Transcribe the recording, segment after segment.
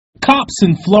Cops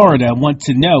in Florida want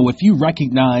to know if you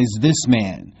recognize this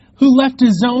man who left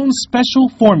his own special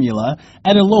formula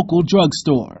at a local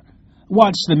drugstore.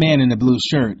 Watch the man in the blue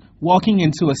shirt walking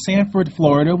into a Sanford,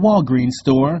 Florida Walgreens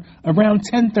store around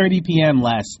 10:30 p.m.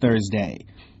 last Thursday.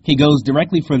 He goes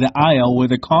directly for the aisle where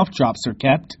the cough drops are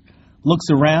kept, looks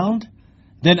around,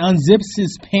 then unzips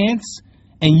his pants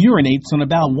and urinates on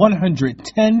about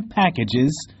 110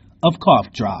 packages of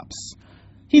cough drops.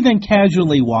 He then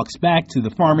casually walks back to the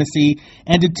pharmacy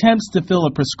and attempts to fill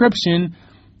a prescription,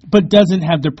 but doesn't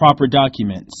have the proper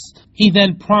documents. He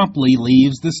then promptly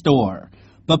leaves the store.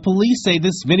 But police say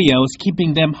this video is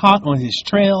keeping them hot on his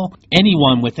trail.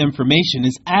 Anyone with information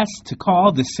is asked to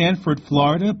call the Sanford,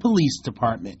 Florida Police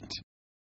Department.